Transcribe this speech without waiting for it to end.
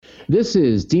This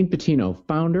is Dean Patino,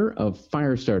 founder of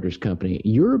Firestarters Company.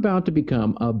 You're about to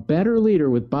become a better leader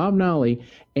with Bob Nolly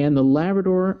and the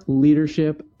Labrador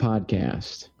Leadership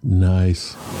Podcast.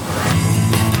 Nice.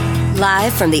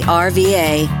 Live from the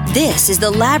RVA, this is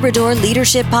the Labrador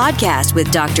Leadership Podcast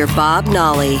with Dr. Bob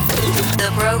Nolly.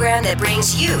 The program that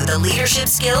brings you the leadership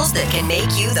skills that can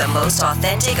make you the most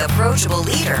authentic, approachable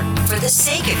leader for the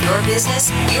sake of your business,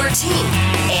 your team,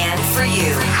 and for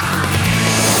you.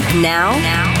 Now,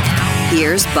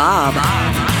 here's Bob.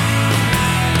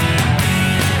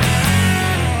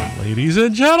 Ladies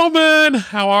and gentlemen,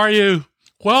 how are you?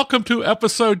 Welcome to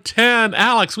episode 10.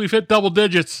 Alex, we've hit double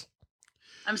digits.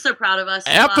 I'm so proud of us.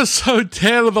 Episode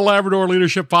 10 of the Labrador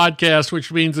Leadership Podcast,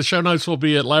 which means the show notes will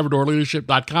be at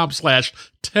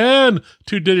labradorleadership.com/10.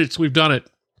 2 digits. We've done it.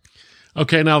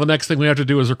 Okay, now the next thing we have to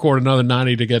do is record another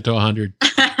 90 to get to 100.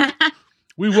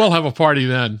 We will have a party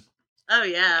then. Oh,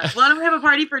 yeah. Why don't we have a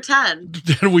party for 10?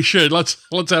 Then we should. Let's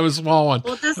have a small one.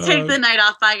 We'll just take the night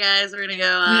off. Bye, guys. We're going to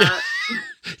go. Yeah.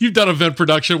 You've done event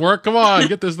production work. Come on,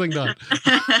 get this thing done.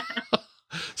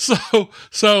 So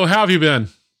how have you been?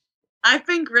 I've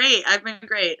been great.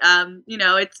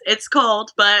 It's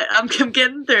cold, but I'm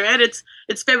getting through it.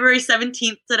 It's February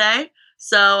 17th today.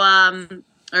 So,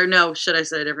 or no, should I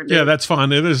say a different day? Yeah, that's fine.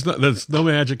 There's no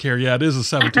magic here. Yeah, it is the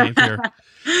 17th here.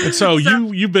 And so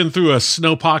you've been through a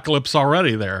snowpocalypse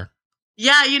already there.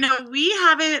 Yeah, we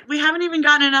haven't even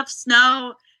gotten enough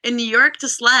snow in New York to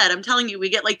sled. I'm telling you, we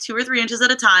get like 2 or 3 inches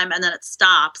at a time and then it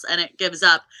stops and it gives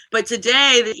up. But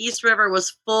today the East River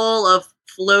was full of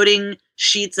floating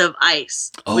sheets of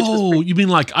ice. Oh, you mean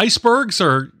like icebergs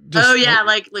or just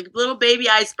like little baby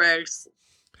icebergs.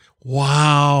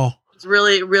 Wow. It's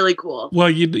really, really cool. Well,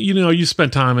 you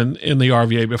spent time in the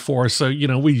RVA before, so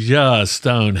we just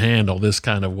don't handle this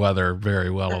kind of weather very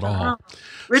well at all.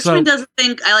 Richmond doesn't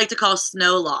think I like to call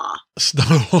snow law.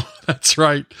 Snow law, that's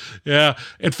right. Yeah.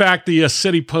 In fact, the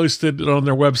city posted on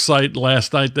their website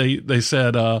last night, they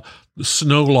said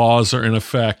snow laws are in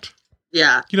effect.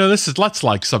 Yeah. That's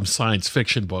like some science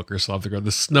fiction book or something, or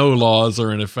the snow laws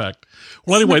are in effect.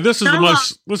 Well, anyway, this is the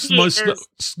most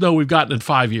snow we've gotten in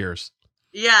 5 years.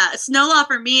 Yeah. Snow law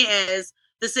for me is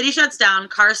the city shuts down,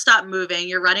 cars stop moving,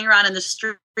 you're running around in the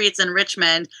streets in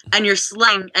Richmond and you're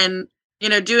sledding and,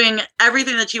 doing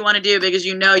everything that you want to do because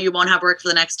you won't have work for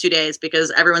the next 2 days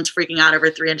because everyone's freaking out over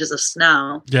 3 inches of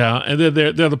snow. Yeah, and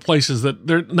they're the places that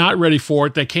they're not ready for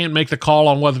it. They can't make the call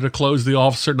on whether to close the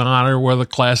office or not, or whether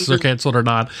classes are canceled or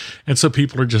not. And so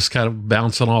people are just kind of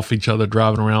bouncing off each other,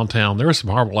 driving around town. There were some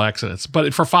horrible accidents.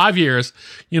 But for 5 years,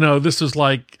 this was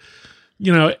like,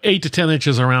 8 to 10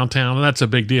 inches around town, and that's a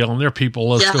big deal. And there are people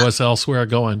listening to us elsewhere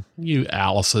going, you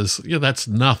Alice's, that's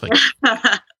nothing.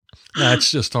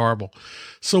 That's just horrible.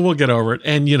 So we'll get over it.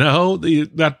 And,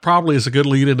 that probably is a good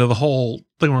lead into the whole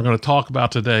thing we're going to talk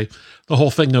about today, the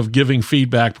whole thing of giving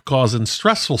feedback, because in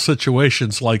stressful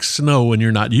situations like snow when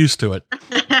you're not used to it.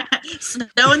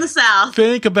 Snow in the South.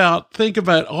 Think about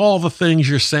all the things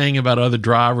you're saying about other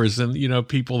drivers and,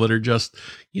 people that are just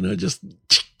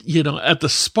at the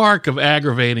spark of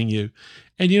aggravating you.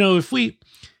 And,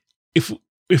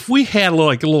 if we had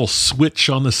like a little switch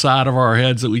on the side of our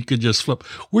heads that we could just flip,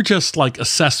 we're just like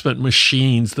assessment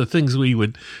machines, the things we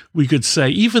could say,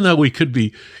 even though we could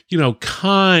be,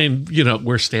 kind,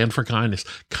 we're stand for kindness,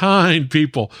 kind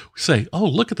people. We say, oh,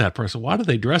 look at that person. Why do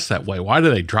they dress that way? Why do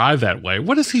they drive that way?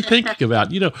 What is he thinking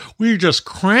about? We're just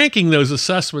cranking those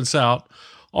assessments out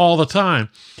all the time.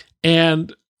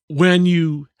 And when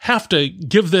you have to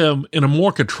give them in a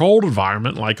more controlled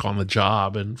environment, like on the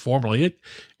job and formally,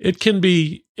 it can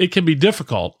be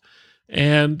difficult.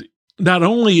 And not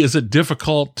only is it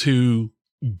difficult to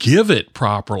give it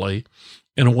properly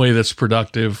in a way that's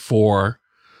productive for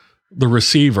the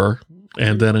receiver,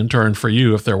 and then in turn for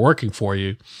you, if they're working for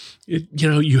you,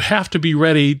 you have to be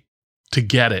ready to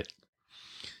get it.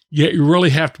 You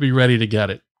really have to be ready to get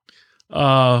it.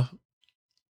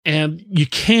 And you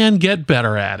can get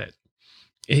better at it.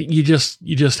 You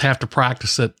just have to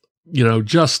practice it,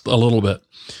 just a little bit.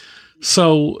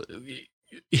 So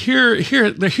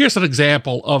here's an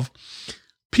example of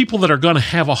people that are going to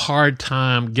have a hard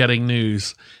time getting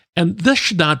news. And this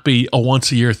should not be a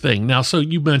once a year thing. Now, so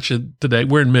you mentioned today,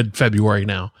 we're in mid-February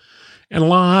now, and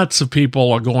lots of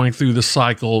people are going through the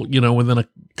cycle, within a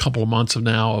couple of months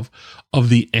of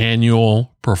the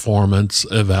annual performance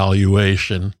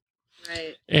evaluation.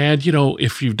 Right. And,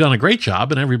 if you've done a great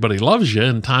job and everybody loves you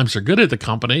and times are good at the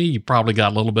company, you probably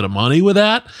got a little bit of money with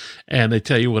that and they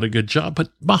tell you what a good job. But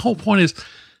my whole point is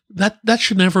that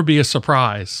should never be a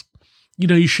surprise.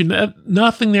 you should,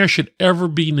 nothing there should ever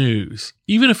be news.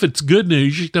 Even if it's good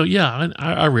news, you know, yeah,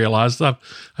 I realized I've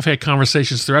had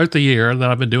conversations throughout the year that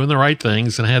I've been doing the right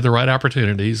things and had the right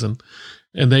opportunities, and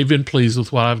they've been pleased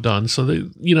with what I've done. So they,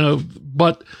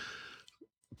 but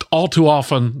all too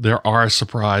often there are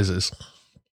surprises.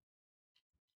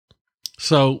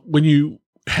 So when you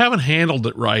haven't handled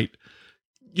it right,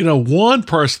 one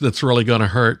person that's really going to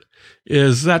hurt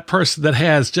is that person that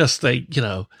has just a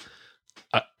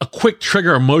quick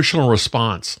trigger emotional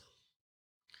response.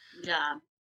 Yeah.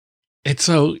 And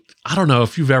so I don't know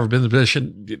if you've ever been in the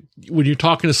position when you're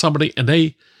talking to somebody and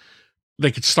they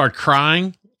could start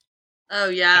crying. Oh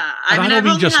yeah. I don't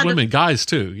mean just women, guys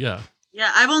too. Yeah.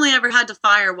 Yeah. I've only ever had to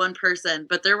fire one person,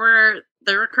 but there was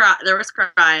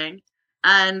crying.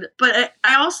 But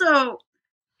I also,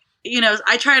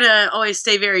 I try to always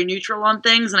stay very neutral on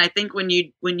things. And I think when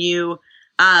you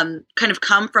kind of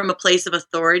come from a place of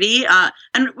authority, of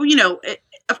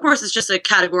course it's just a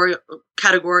categorical,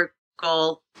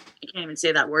 I can't even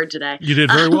say that word today. You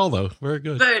did very well though. Very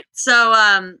good. But so,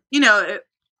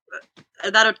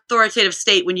 that authoritative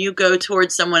state, when you go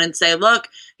towards someone and say, look,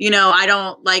 I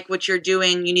don't like what you're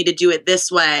doing. You need to do it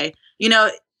this way.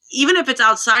 Even if it's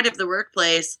outside of the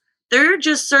workplace, there are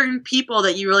just certain people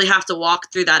that you really have to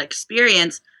walk through that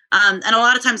experience. And a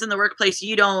lot of times in the workplace,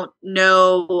 you don't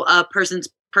know a person's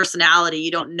personality.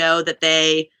 You don't know that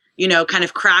they, kind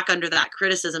of crack under that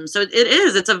criticism. So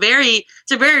it's a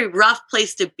very rough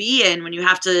place to be in when you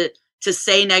have to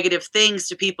say negative things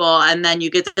to people. And then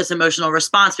you get this emotional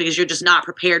response because you're just not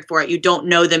prepared for it. You don't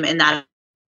know them in that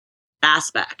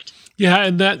aspect. Yeah,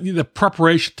 and that the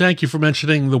preparation. Thank you for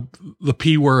mentioning the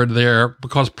P word there,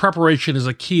 because preparation is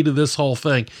a key to this whole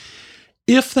thing.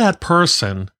 If that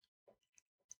person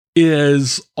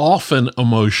is often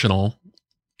emotional,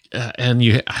 and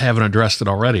you haven't addressed it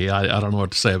already, I don't know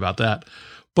what to say about that.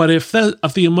 But if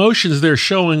the emotions they're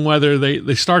showing, whether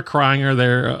they start crying or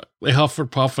they huff or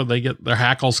puff or they get their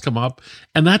hackles come up,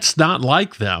 and that's not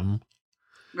like them,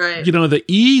 right? The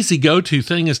easy go-to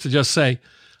thing is to just say,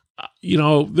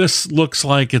 this looks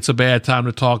like it's a bad time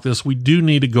to talk this. We do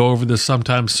need to go over this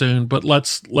sometime soon, but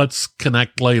let's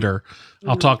connect later. Mm-hmm.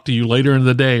 I'll talk to you later in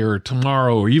the day or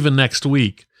tomorrow or even next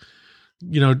week.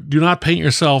 Do not paint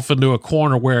yourself into a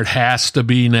corner where it has to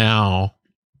be now.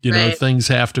 Right. Things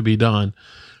have to be done.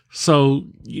 So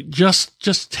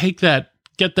just take that,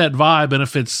 get that vibe. And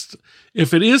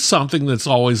if it is something that's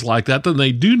always like that, then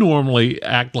they do normally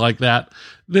act like that.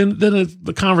 Then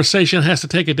the conversation has to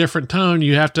take a different tone.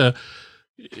 You have to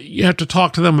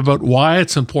talk to them about why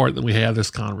it's important that we have this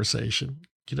conversation,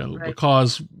 right.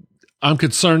 Because I'm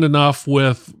concerned enough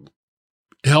with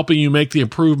helping you make the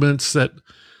improvements that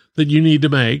you need to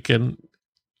make. And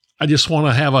I just want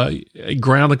to have a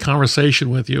grounded conversation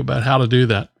with you about how to do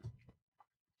that.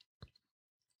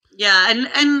 Yeah.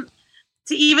 And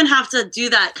to even have to do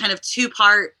that kind of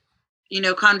 2-part,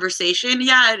 conversation.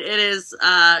 Yeah, it is,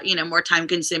 more time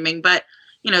consuming, but,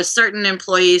 certain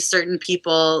employees, certain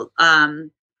people,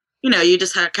 you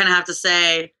just kind of have to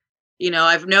say,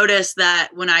 I've noticed that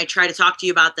when I try to talk to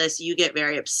you about this, you get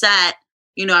very upset.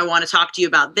 I want to talk to you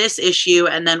about this issue,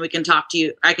 and then I can talk to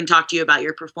you about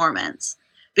your performance,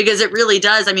 because it really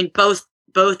does. I mean, both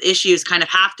issues kind of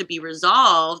have to be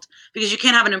resolved, because you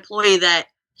can't have an employee that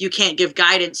you can't give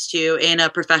guidance to in a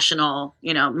professional,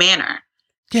 manner.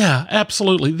 Yeah,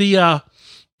 absolutely.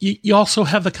 You also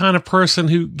have the kind of person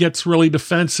who gets really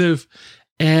defensive,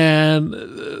 and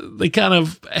they kind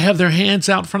of have their hands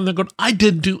out in front of them going, I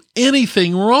didn't do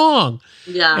anything wrong.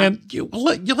 Yeah. And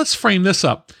let's frame this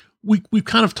up. We've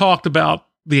kind of talked about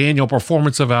the annual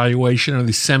performance evaluation, or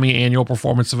the semi-annual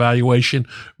performance evaluation,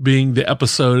 being the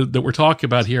episode that we're talking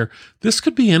about here. This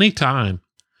could be any time.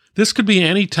 This could be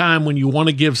any time when you want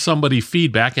to give somebody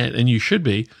feedback, and you should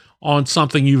be, on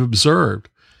something you've observed.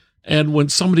 And when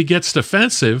somebody gets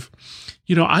defensive,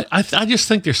 I just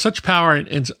think there's such power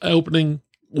in opening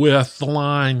with the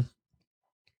line,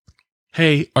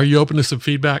 hey, are you open to some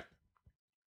feedback?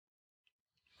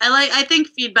 I think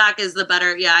feedback is the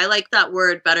better. Yeah, I like that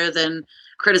word better than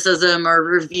criticism or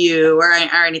review or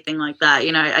anything like that.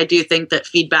 I do think that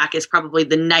feedback is probably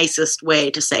the nicest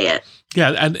way to say it.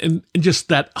 Yeah, and just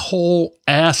that whole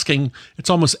asking, it's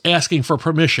almost asking for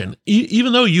permission,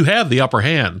 even though you have the upper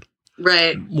hand.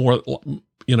 Right. More,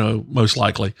 most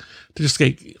likely. To just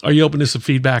say, are you open to some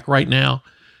feedback right now?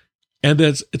 And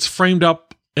it's framed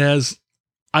up as,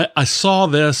 I saw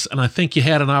this, and I think you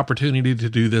had an opportunity to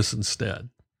do this instead.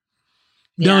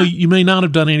 Yeah. No, you may not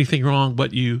have done anything wrong,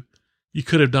 but you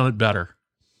could have done it better.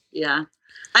 Yeah.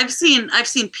 I've seen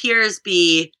peers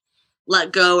be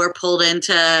let go or pulled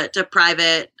into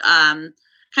private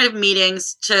kind of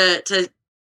meetings to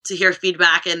hear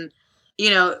feedback. And,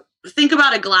 think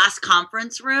about a glass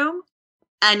conference room,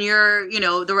 and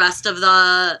the rest of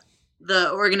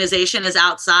the organization is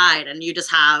outside, and you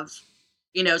just have,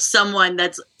 someone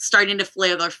that's starting to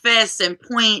flail their fists and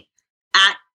point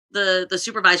at the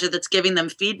supervisor that's giving them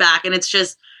feedback. And it's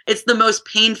the most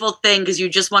painful thing, because you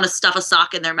just want to stuff a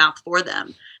sock in their mouth for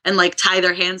them and like tie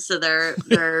their hands to their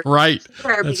right.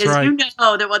 Because you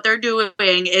know that what they're doing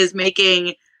is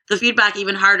making the feedback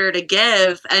even harder to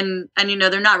give, and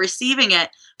they're not receiving it.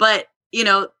 But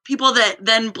people that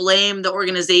then blame the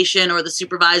organization or the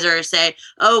supervisor say,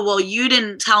 oh, well, you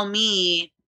didn't tell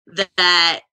me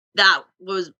that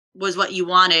was what you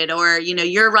wanted, or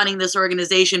you're running this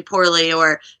organization poorly,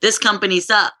 or this company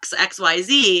sucks,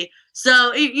 XYZ.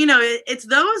 So it's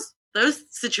those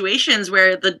situations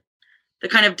where the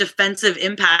kind of defensive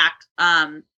impact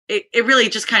it really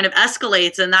just kind of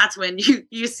escalates, and that's when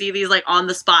you see these like on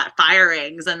the spot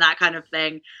firings and that kind of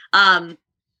thing,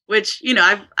 which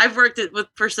I've worked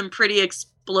for some pretty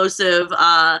explosive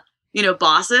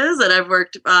bosses, and I've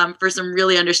worked for some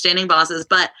really understanding bosses,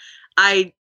 but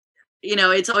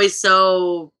it's always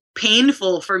so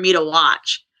painful for me to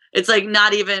watch. It's like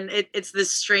not even, it's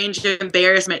this strange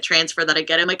embarrassment transfer that I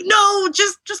get. I'm like, no,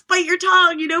 just bite your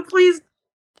tongue, please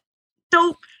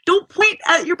don't point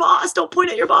at your boss. Don't point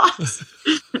at your boss.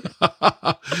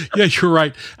 Yeah, you're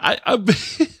right.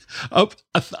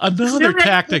 Another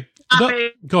tactic.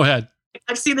 Go ahead.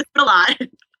 I've seen this a lot.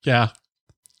 Yeah.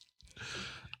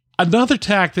 Another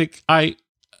tactic I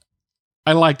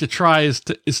like to try is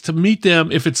to meet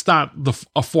them if it's not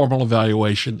a formal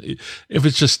evaluation, if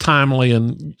it's just timely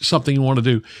and something you want to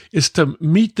do, is to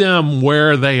meet them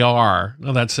where they are.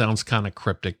 Now that sounds kind of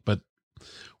cryptic, but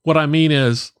what I mean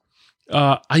is,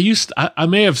 I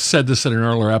may have said this in an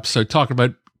earlier episode, talking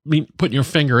about putting your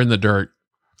finger in the dirt.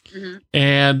 Mm-hmm.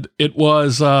 And it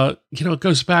was, it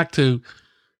goes back to,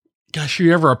 gosh,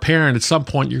 you're ever a parent, at some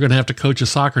point you're going to have to coach a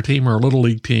soccer team or a little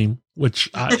league team, which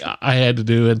I had to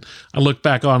do. And I look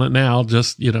back on it now,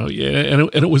 just, and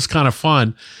it was kind of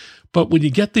fun. But when you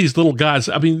get these little guys,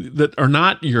 that are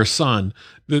not your son,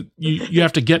 that you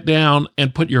have to get down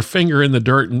and put your finger in the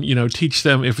dirt and, teach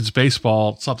them, if it's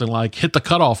baseball, something like hit the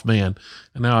cutoff man.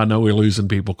 And now I know we're losing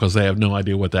people because they have no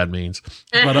idea what that means.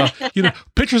 But,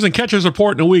 pitchers and catchers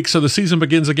report in a week, so the season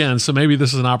begins again. So maybe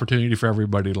this is an opportunity for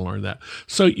everybody to learn that.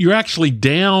 So you're actually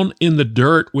down in the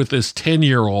dirt with this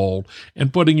 10-year-old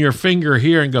and putting your finger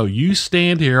here and go, you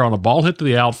stand here on a ball hit to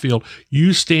the outfield.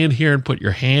 You stand here and put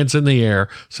your hands in the air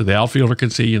so the outfielder can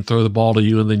see you and throw the ball to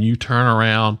you. And then you turn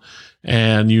around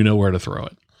and you know where to throw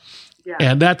it. Yeah.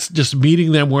 And that's just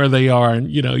meeting them where they are.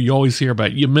 And, you always hear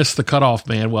about, you missed the cutoff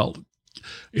man. Well,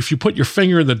 if you put your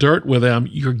finger in the dirt with them,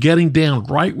 you're getting down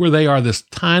right where they are, this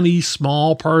tiny,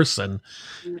 small person,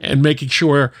 and making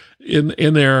sure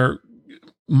in their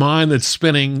mind that's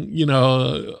spinning,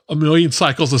 a million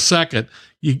cycles a second,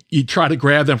 you try to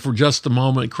grab them for just a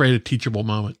moment and create a teachable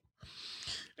moment.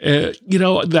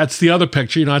 That's the other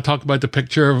picture. I talk about the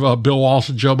picture of Bill Walsh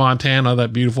and Joe Montana,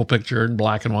 that beautiful picture in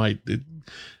black and white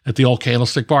at the old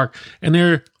Candlestick Park. And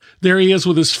there he is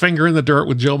with his finger in the dirt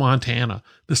with Joe Montana.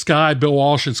 This guy, Bill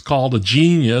Walsh, is called a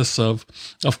genius of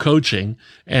coaching.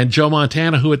 And Joe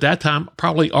Montana, who at that time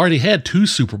probably already had 2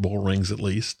 Super Bowl rings at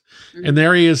least. Mm-hmm. And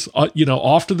there he is,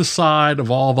 off to the side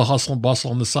of all the hustle and bustle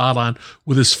on the sideline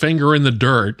with his finger in the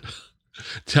dirt,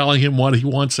 telling him what he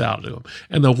wants out of him.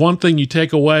 And the one thing you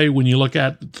take away when you look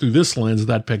at through this lens of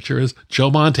that picture is Joe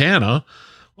Montana,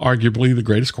 arguably the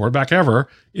greatest quarterback ever,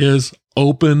 is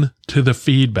open to the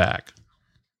feedback.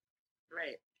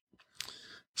 Right.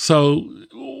 So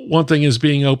one thing is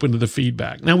being open to the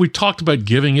feedback. Now, we talked about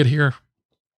giving it here.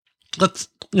 Let's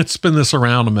spin this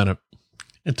around a minute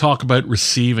and talk about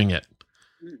receiving it.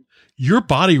 Your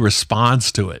body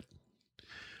responds to it.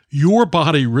 Your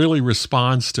body really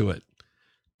responds to it.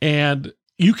 And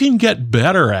you can get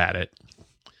better at it.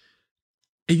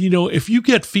 And, if you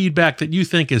get feedback that you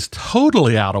think is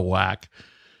totally out of whack,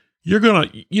 you're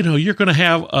going to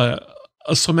have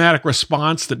a somatic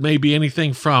response that may be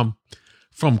anything from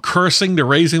cursing to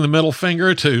raising the middle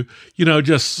finger to,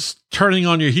 just turning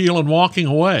on your heel and walking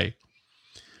away.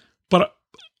 But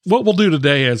what we'll do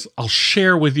today is I'll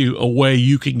share with you a way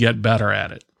you can get better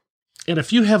at it. And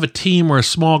if you have a team or a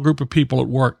small group of people at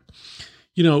work,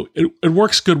 it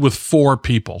works good with 4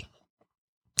 people.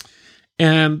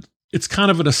 And it's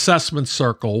kind of an assessment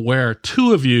circle where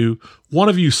 2 of you, one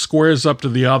of you squares up to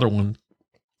the other one,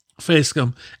 face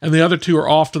them, and the other 2 are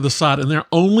off to the side. And their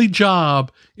only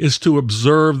job is to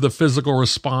observe the physical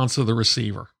response of the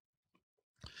receiver.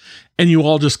 And you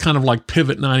all just kind of like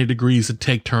pivot 90 degrees and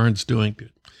take turns doing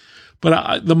it.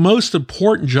 But the most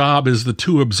important job is the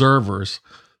two observers.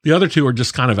 The other two are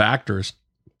just kind of actors,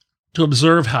 to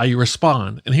observe how you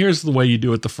respond. And here's the way you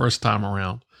do it the first time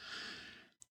around.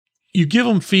 You give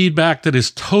them feedback that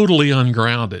is totally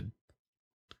ungrounded.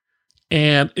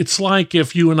 And it's like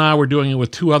if you and I were doing it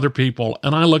with two other people,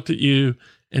 and I looked at you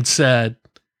and said,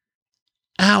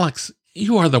 Alex,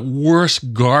 you are the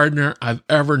worst gardener I've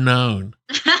ever known.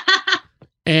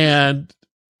 and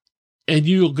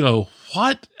you'll go,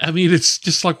 what? I mean, it's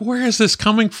just like, where is this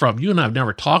coming from? You and I have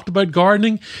never talked about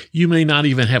gardening. You may not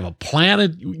even have a plant,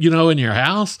 in your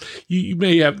house. You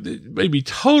may be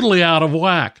totally out of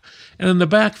whack. And in the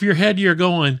back of your head, you're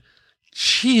going,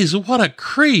 geez, what a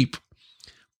creep.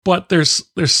 But there's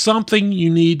something you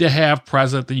need to have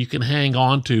present that you can hang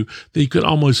on to, that you could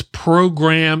almost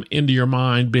program into your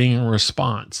mind being a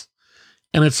response.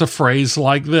 And it's a phrase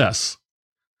like this.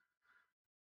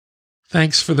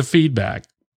 Thanks for the feedback.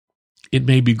 It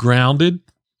may be grounded.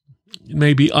 It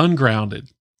may be ungrounded.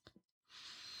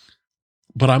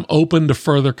 But I'm open to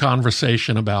further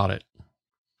conversation about it.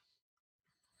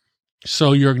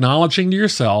 So you're acknowledging to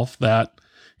yourself that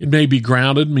it may be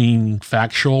grounded, meaning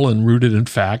factual and rooted in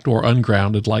fact, or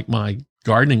ungrounded, like my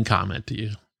gardening comment to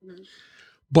you. Mm-hmm.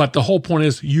 But the whole point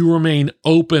is you remain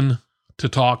open to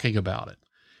talking about it.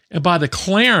 And by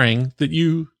declaring that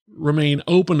you remain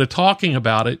open to talking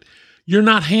about it, you're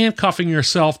not handcuffing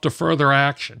yourself to further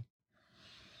action.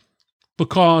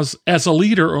 Because as a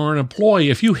leader or an employee,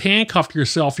 if you handcuff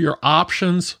yourself, your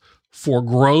options for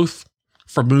growth,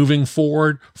 for moving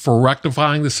forward, for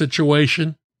rectifying the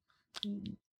situation,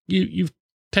 you've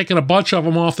taken a bunch of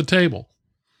them off the table.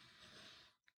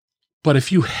 But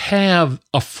if you have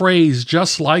a phrase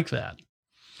just like that,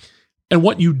 and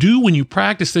what you do when you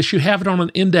practice this, you have it on an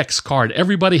index card.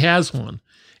 Everybody has one.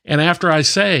 And after I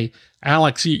say,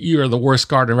 Alex, you are the worst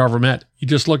gardener I've ever met, you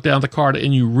just look down the card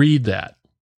and you read that.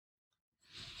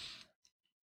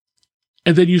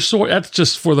 And then that's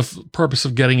just for the purpose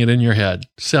of getting it in your head.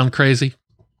 Sound crazy?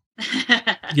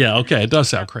 Yeah, okay, it does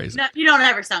sound crazy. No, you don't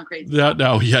ever sound crazy.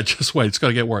 No, just wait. It's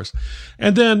going to get worse.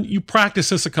 And then you practice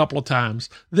this a couple of times.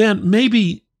 Then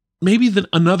maybe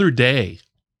another day,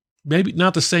 maybe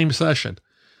not the same session,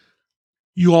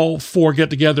 you all four get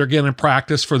together again and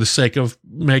practice for the sake of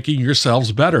making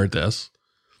yourselves better at this.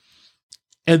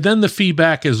 And then the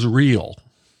feedback is real.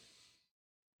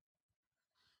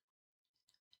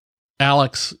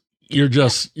 Alex, you're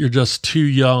just too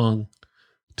young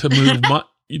to move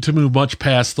to move much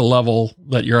past the level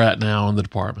that you're at now in the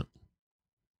department.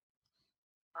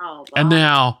 Oh, wow. And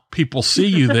now people see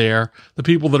you there. The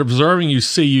people that are observing you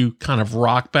see you kind of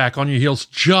rock back on your heels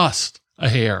just a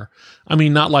hair. I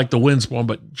mean, not like the wind's blowing,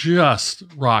 but just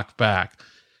rock back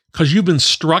because you've been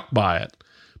struck by it,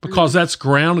 because that's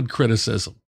grounded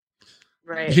criticism.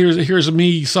 Right. Here's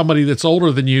me, somebody that's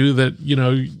older than you, that,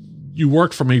 you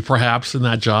worked for me perhaps in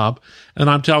that job. And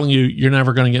I'm telling you, you're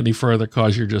never going to get any further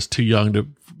because you're just too young to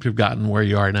have gotten where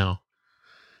you are now.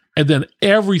 And then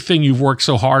everything you've worked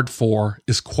so hard for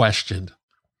is questioned.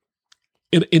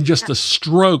 In just the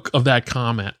stroke of that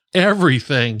comment,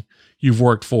 everything you've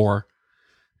worked for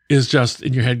is just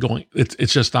in your head going,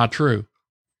 it's just not true.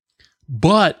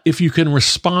 But if you can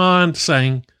respond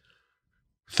saying,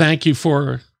 thank you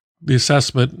for the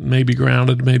assessment, maybe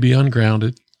grounded, maybe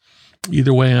ungrounded.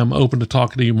 Either way, I'm open to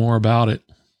talking to you more about it.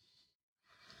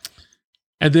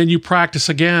 And then you practice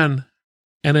again.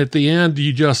 And at the end,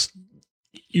 you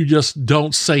just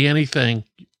don't say anything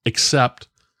except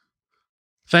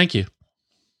thank you.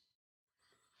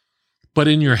 But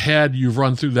in your head, you've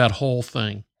run through that whole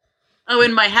thing. Oh,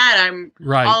 in my head,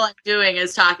 right. All I'm doing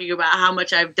is talking about how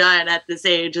much I've done at this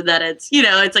age, and that it's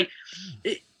like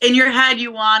in your head,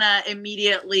 you want to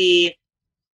immediately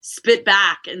spit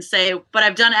back and say, but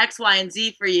I've done X, Y, and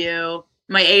Z for you.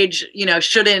 My age,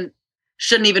 shouldn't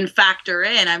even factor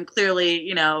in. I'm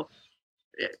clearly,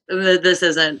 this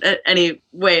isn't any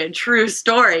way a true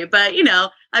story, but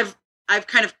I've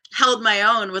kind of held my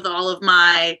own with all of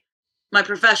my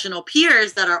professional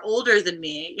peers that are older than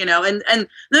me, and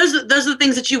those are the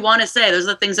things that you want to say. Those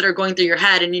are the things that are going through your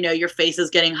head, and your face is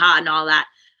getting hot and all that.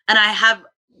 And I have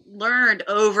learned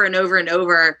over and over and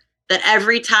over that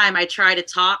every time I try to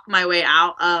talk my way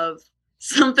out of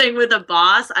something with a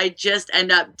boss, I just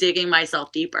end up digging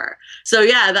myself deeper. So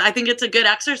yeah, I think it's a good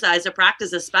exercise to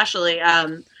practice, especially,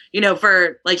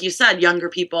 for, like you said, younger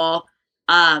people,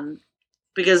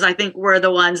 because I think we're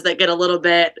the ones that get a little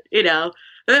bit,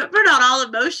 we're not all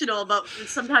emotional, but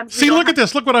sometimes. See, look at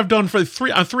this. Look what I've done for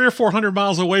 300 or 400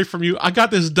 miles away from you. I got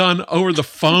this done over the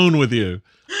phone with you.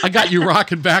 I got you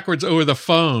rocking backwards over the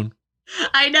phone.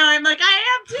 I know. I'm like,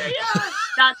 I am too young.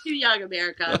 Not too young,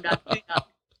 America. I'm not too young.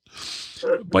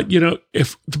 But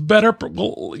if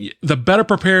the better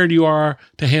prepared you are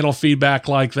to handle feedback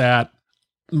like that,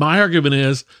 my argument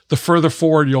is the further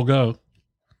forward you'll go.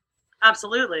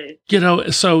 Absolutely.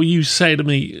 So you say to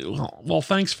me, well,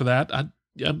 thanks for that.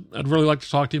 I'd really like to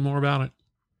talk to you more about it.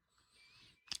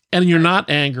 And you're not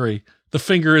angry. The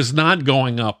finger is not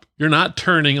going up. You're not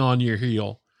turning on your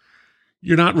heel.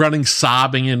 You're not running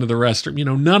sobbing into the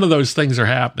restroom. None of those things are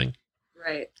happening.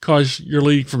 Right. Because you're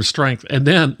leading from strength. And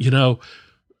then,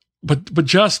 but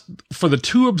just for the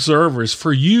two observers,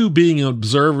 for you being an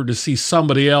observer to see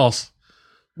somebody else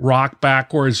rock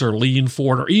backwards or lean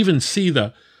forward or even see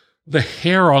the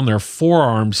hair on their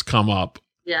forearms come up.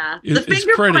 Yeah. The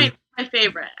finger point is my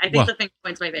favorite. I think the finger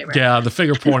point's my favorite. Yeah, the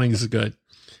finger pointing is good.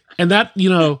 And that,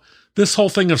 this whole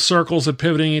thing of circles and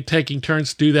pivoting and taking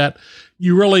turns to do that,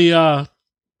 you really, and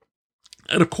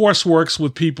of course works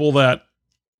with people that,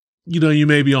 you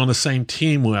may be on the same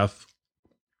team with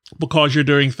because you're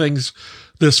doing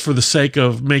this for the sake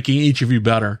of making each of you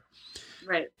better.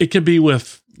 Right. It can be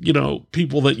with,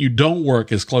 people that you don't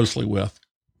work as closely with,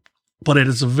 but it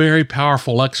is a very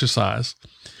powerful exercise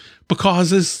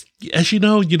because as you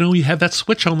know, you have that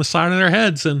switch on the side of their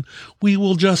heads and we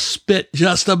will just spit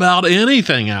just about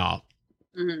anything out.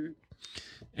 Mm-hmm.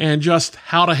 And just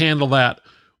how to handle that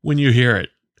when you hear it.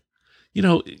 Here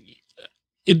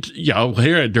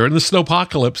during the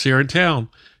snowpocalypse here in town,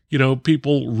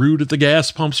 people rude at the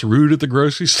gas pumps, rude at the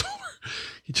grocery store.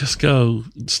 You just go,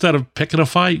 instead of picking a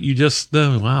fight, you just,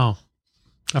 wow,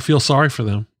 I feel sorry for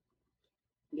them.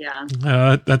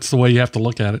 Yeah. That's the way you have to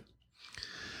look at it.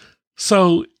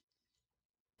 So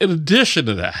in addition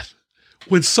to that,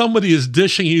 when somebody is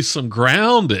dishing you some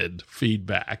grounded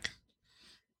feedback,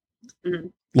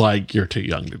 like you're too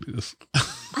young to do this.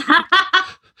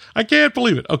 I can't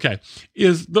believe it. Okay.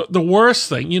 Is the worst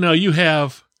thing, you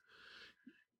have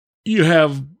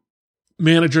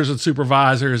managers and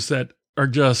supervisors that are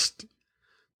just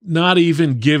not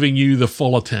even giving you the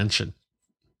full attention.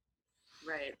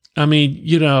 Right. I mean,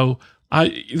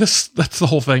 that's the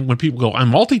whole thing when people go,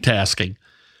 I'm multitasking.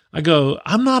 I go,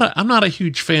 I'm not a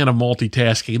huge fan of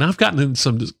multitasking. And I've gotten in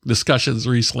some discussions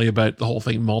recently about the whole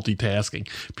thing multitasking.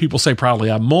 People say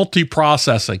probably I'm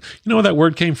multi-processing. You know where that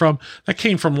word came from? That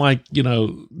came from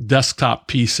desktop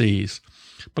PCs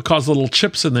because the little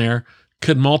chips in there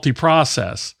can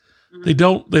multi-process.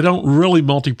 Mm-hmm. They don't really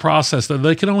multi-process.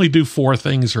 They can only do four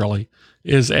things really,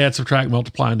 is add, subtract,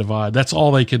 multiply, and divide. That's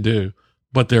all they can do,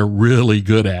 but they're really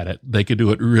good at it. They can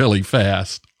do it really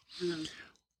fast. Mm-hmm.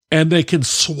 And they can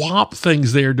swap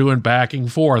things they're doing back and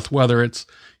forth, whether it's,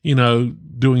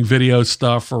 doing video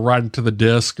stuff or writing to the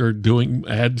disk or doing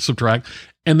add, subtract,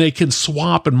 and they can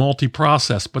swap and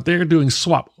multi-process, but they're doing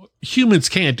swap. Humans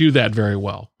can't do that very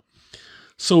well.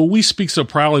 So we speak so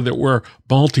proudly that we're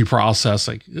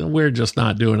multi-processing. We're just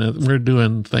not doing it. We're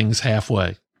doing things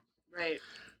halfway. Right.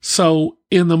 So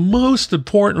in the most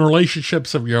important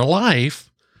relationships of your life,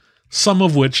 some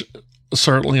of which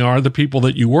certainly are the people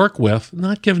that you work with,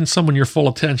 not giving someone your full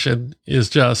attention is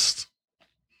just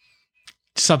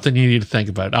something you need to think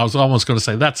about. I was almost going to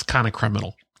say that's kind of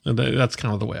criminal. And that's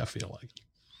kind of the way I feel like.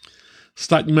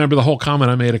 You remember the whole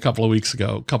comment I made a couple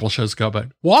of shows ago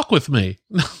about walk with me.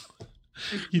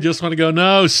 You just want to go,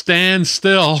 no, stand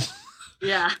still.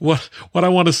 Yeah. What I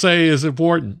want to say is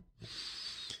important.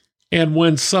 And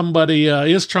when somebody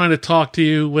is trying to talk to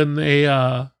you, when they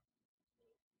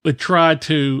try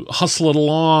to hustle it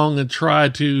along and try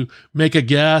to make a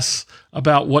guess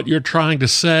about what you're trying to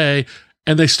say,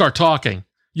 and they start talking.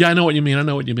 Yeah, I know what you mean. I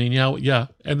know what you mean. Yeah.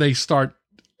 And they start,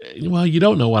 well, you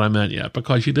don't know what I meant yet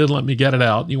because you didn't let me get it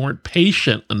out. You weren't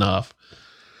patient enough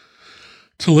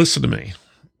to listen to me.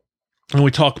 And we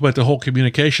talk about the whole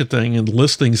communication thing and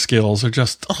listening skills are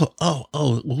just,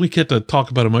 when we get to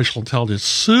talk about emotional intelligence,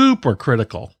 super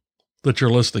critical that your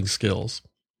listening skills.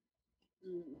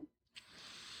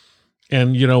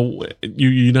 And,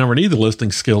 you never need the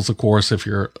listening skills, of course, if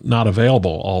you're not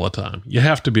available all the time. You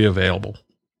have to be available.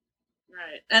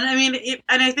 Right. And I mean,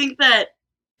 and I think that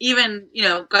even,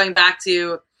 going back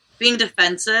to being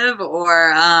defensive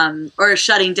or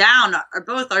shutting down are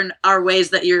both are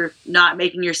ways that you're not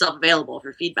making yourself available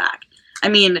for feedback. I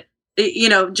mean,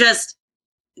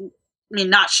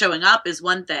 not showing up is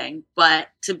one thing, but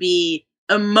to be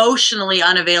emotionally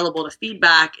unavailable to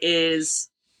feedback is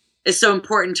so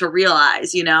important to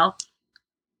realize,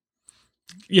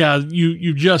 Yeah,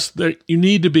 you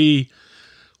need to be,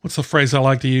 what's the phrase I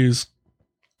like to use?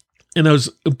 In those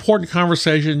important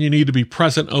conversations, you need to be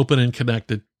present, open, and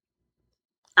connected.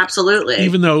 Absolutely.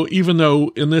 Even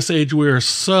though in this age we are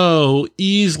so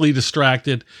easily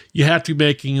distracted, you have to be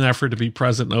making an effort to be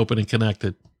present, open, and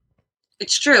connected.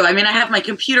 It's true. I mean, I have my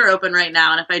computer open right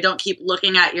now, and if I don't keep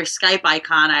looking at your Skype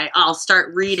icon, I'll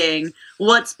start reading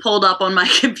what's pulled up on my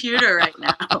computer right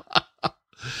now.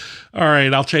 All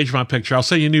right, I'll change my picture. I'll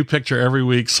send you a new picture every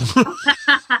week. So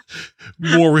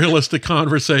more realistic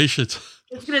conversations.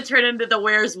 It's going to turn into the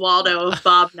Where's Waldo of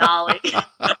Bob Nolly.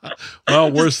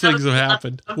 Well, worse things have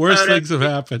happened. Worse things have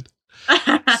happened.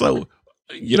 So,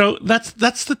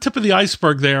 that's the tip of the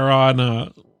iceberg there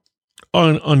on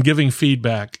giving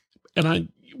feedback. And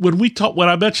when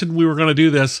I mentioned we were going to do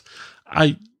this,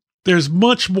 there's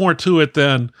much more to it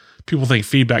than people think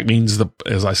feedback means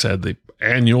as I said, the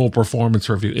annual performance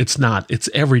review. It's not. It's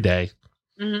every day.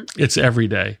 Mm-hmm. It's every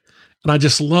day. And I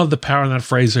just love the power in that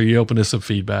phrase, are you open to some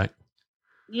feedback?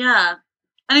 Yeah.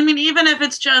 And I mean, even if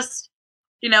it's just,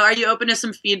 are you open to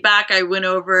some feedback? I went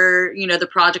over, the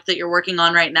project that you're working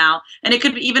on right now. And it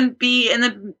could even be in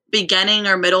the beginning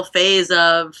or middle phase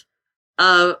of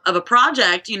a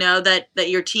project, that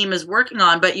your team is working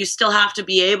on, but you still have to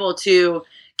be able to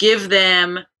give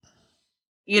them,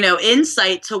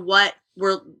 insight to what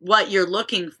you're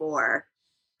looking for,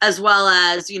 as well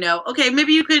as, okay,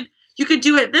 maybe you could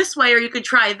do it this way, or you could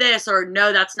try this, or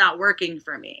no, that's not working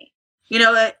for me,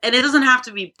 and it doesn't have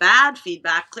to be bad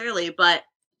feedback clearly, but,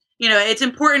 it's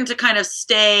important to kind of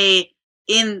stay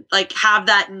in, like, have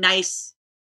that nice,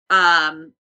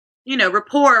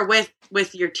 rapport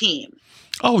with your team.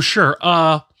 Oh, sure.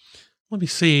 Let me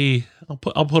see.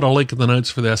 I'll put a link in the notes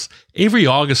for this. Avery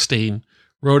Augustine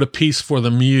wrote a piece for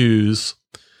the Muse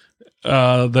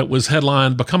that was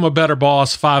headlined, Become a Better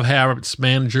Boss, 5 Habits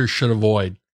Managers Should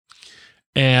Avoid.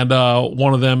 And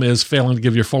one of them is failing to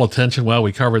give your full attention. Well,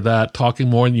 we covered that. Talking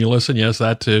more than you listen. Yes,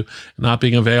 that too. Not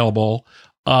being available.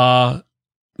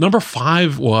 Number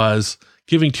 5 was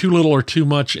giving too little or too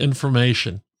much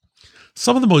information.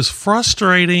 Some of the most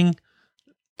frustrating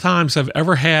times I've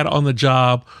ever had on the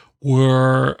job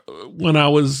were when I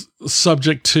was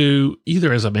subject to,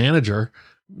 either as a manager,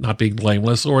 not being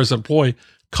blameless, or as an employee,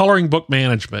 coloring book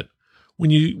management. When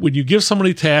you give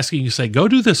somebody a task and you say, go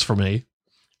do this for me,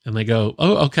 and they go,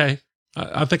 oh, okay,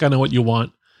 I think I know what you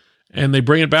want. And they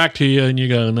bring it back to you and you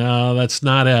go, no, that's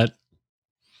not it.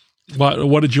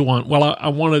 What did you want? Well, I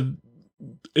wanted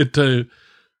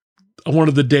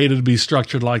the data to be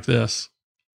structured like this.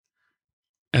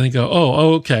 And they go,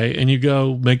 oh, okay. And you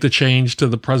go make the change to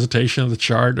the presentation of the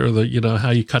chart, or how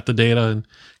you cut the data, and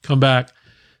come back.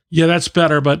 Yeah, that's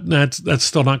better, but that's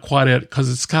still not quite it, because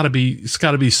it's got to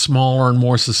be smaller and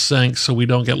more succinct, so we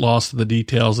don't get lost in the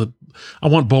details. I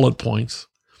want bullet points.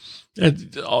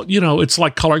 And, it's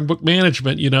like coloring book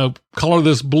management. Color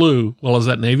this blue. Well, is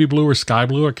that navy blue or sky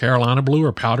blue or Carolina blue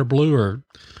or powder blue or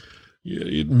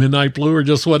midnight blue, or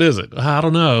just what is it? I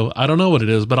don't know. I don't know what it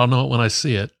is, but I'll know it when I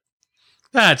see it.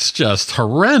 That's just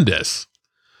horrendous,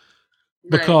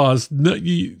 because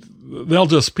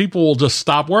people will just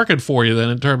stop working for you then,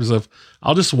 in terms of,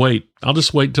 I'll just wait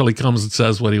till he comes and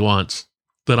says what he wants.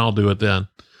 Then I'll do it then.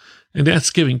 And that's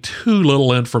giving too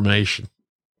little information.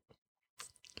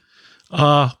 He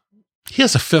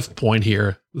has a 5th point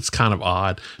here that's kind of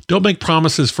odd. Don't make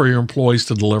promises for your employees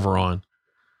to deliver on.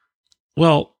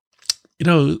 Well,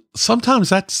 sometimes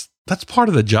that's part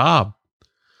of the job.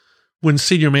 When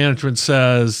senior management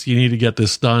says you need to get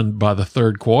this done by the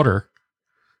 3rd quarter,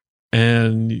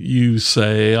 and you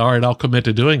say, all right, I'll commit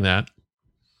to doing that.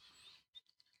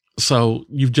 So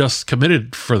you've just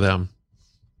committed for them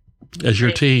as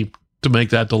your team to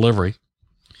make that delivery.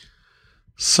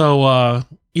 So,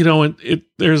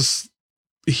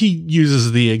 he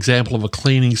uses the example of a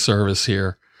cleaning service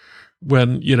here,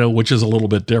 which is a little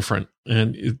bit different.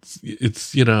 And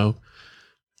it's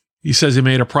he says he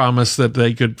made a promise that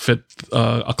they could fit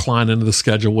a client into the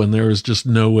schedule when there was just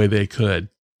no way they could.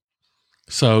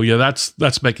 So yeah,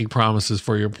 that's making promises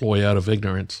for your employee out of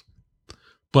ignorance.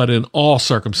 But in all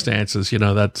circumstances,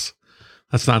 that's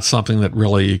not something that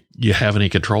really you have any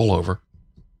control over.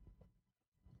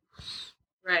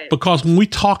 Right. Because when we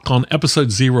talked on episode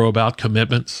 0 about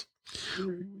commitments,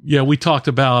 we talked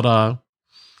about a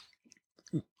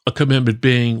commitment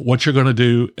being what you're going to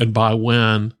do and by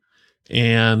when.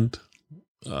 And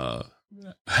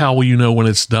how will you know when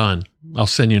it's done? I'll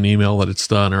send you an email that it's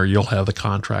done, or you'll have the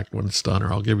contract when it's done,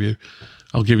 or I'll give you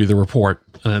the report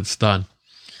and it's done.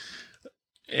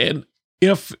 And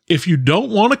if you don't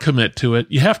want to commit to it,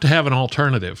 you have to have an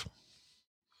alternative.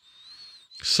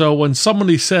 So when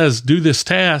somebody says, do this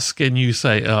task, and you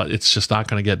say, it's just not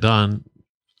going to get done,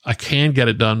 I can get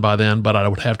it done by then, but I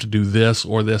would have to do this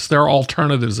or this. There are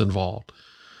alternatives involved.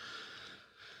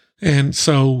 And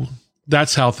so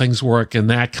that's how things work in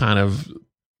that kind of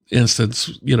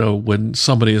instance, when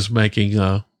somebody is making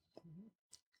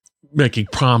making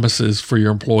promises for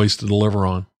your employees to deliver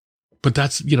on. But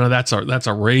that's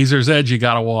a razor's edge you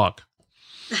got to walk.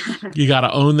 You got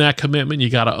to own that commitment. You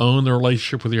got to own the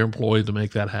relationship with your employee to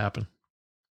make that happen.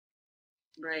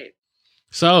 Right.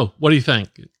 So, what do you think?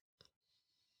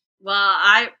 Well,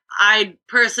 I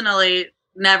personally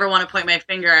never want to point my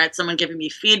finger at someone giving me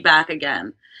feedback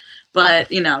again, but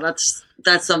that's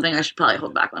something I should probably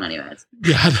hold back on anyways.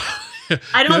 Yeah.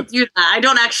 I don't do that. I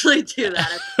don't actually do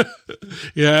that.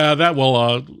 Yeah, that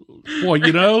will. Boy,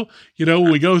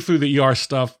 when we go through the ER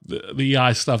stuff, the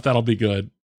EI stuff, that'll be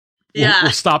good. Yeah,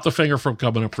 we'll stop the finger from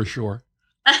coming up for sure.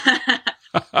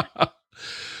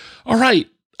 All right,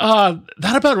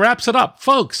 that about wraps it up,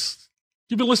 folks.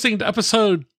 You've been listening to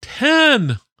episode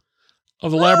 10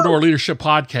 of the Labrador Leadership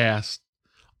Podcast,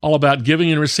 all about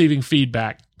giving and receiving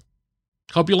feedback.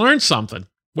 Hope you learned something.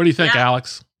 What do you think,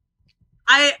 Alex?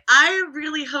 I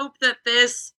really hope that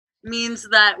this means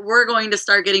that we're going to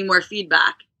start getting more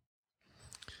feedback.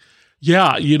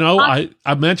 Yeah,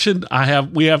 I mentioned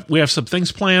we have some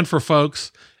things planned for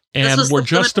folks, and we're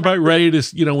just about ready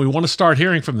to, we want to start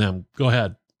hearing from them. Go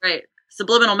ahead. Right.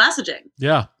 Subliminal messaging.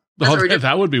 Yeah.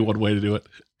 That would be one way to do it.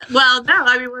 Well, no,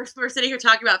 I mean, we're sitting here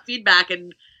talking about feedback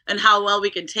and how well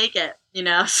we can take it,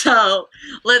 so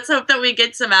let's hope that we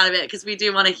get some out of it, because we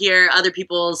do want to hear other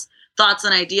people's thoughts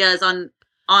and ideas on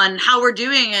how we're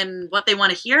doing and what they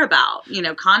want to hear about,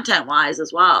 content wise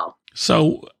as well.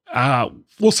 So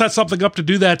we'll set something up to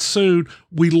do that soon.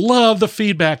 We love the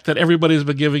feedback that everybody's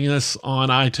been giving us on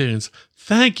iTunes.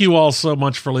 Thank you all so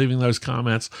much for leaving those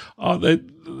comments.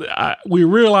 We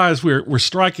realize we're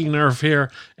striking a nerve here,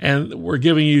 and we're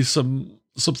giving you some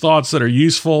thoughts that are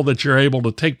useful that you're able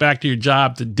to take back to your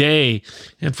job today,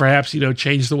 and perhaps,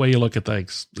 change the way you look at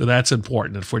things. That's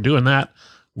important. If we're doing that,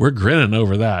 we're grinning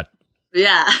over that.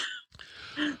 Yeah.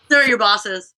 So are your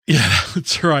bosses. Yeah,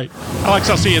 that's right. Alex,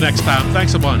 I'll see you next time.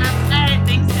 Thanks a bunch. All right.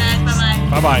 Thanks,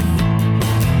 guys. Bye-bye. Bye-bye.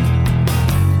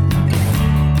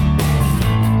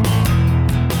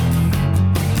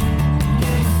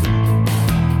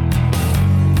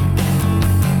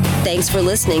 Thanks for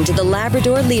listening to the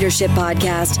Labrador Leadership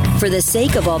Podcast. For the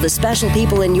sake of all the special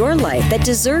people in your life that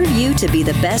deserve you to be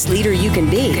the best leader you can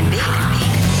be.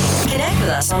 Connect with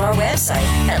us on our website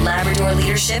at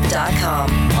LabradorLeadership.com,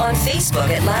 on Facebook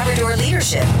at Labrador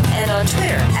Leadership, and on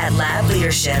Twitter at Lab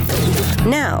Leadership.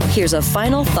 Now, here's a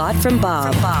final thought from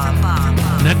Bob.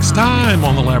 Next time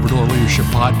on the Labrador Leadership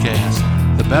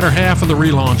Podcast, the better half of the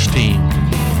relaunch team